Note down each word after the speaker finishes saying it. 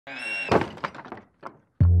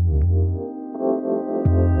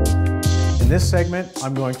this segment,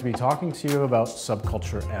 I'm going to be talking to you about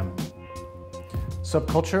Subculture M.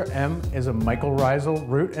 Subculture M is a mycorrhizal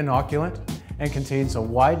root inoculant and contains a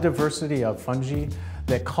wide diversity of fungi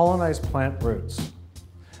that colonize plant roots.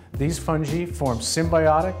 These fungi form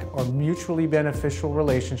symbiotic or mutually beneficial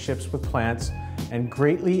relationships with plants and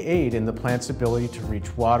greatly aid in the plant's ability to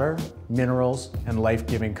reach water, minerals, and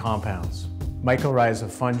life-giving compounds.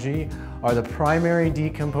 Mycorrhizal fungi are the primary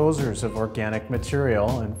decomposers of organic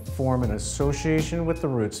material and form an association with the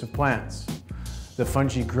roots of plants. The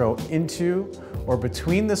fungi grow into or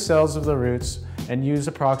between the cells of the roots and use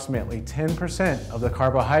approximately 10% of the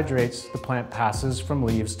carbohydrates the plant passes from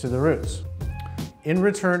leaves to the roots. In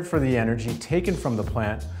return for the energy taken from the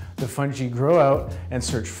plant, the fungi grow out and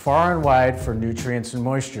search far and wide for nutrients and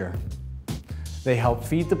moisture. They help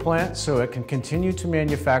feed the plant so it can continue to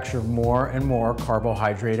manufacture more and more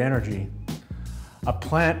carbohydrate energy. A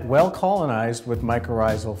plant well colonized with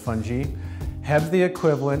mycorrhizal fungi have the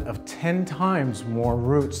equivalent of 10 times more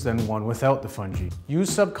roots than one without the fungi. Use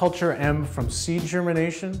Subculture M from seed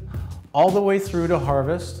germination all the way through to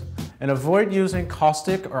harvest, and avoid using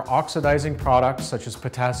caustic or oxidizing products such as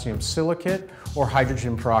potassium silicate or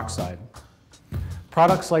hydrogen peroxide.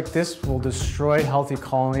 Products like this will destroy healthy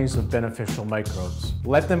colonies of beneficial microbes.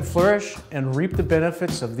 Let them flourish and reap the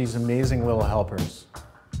benefits of these amazing little helpers.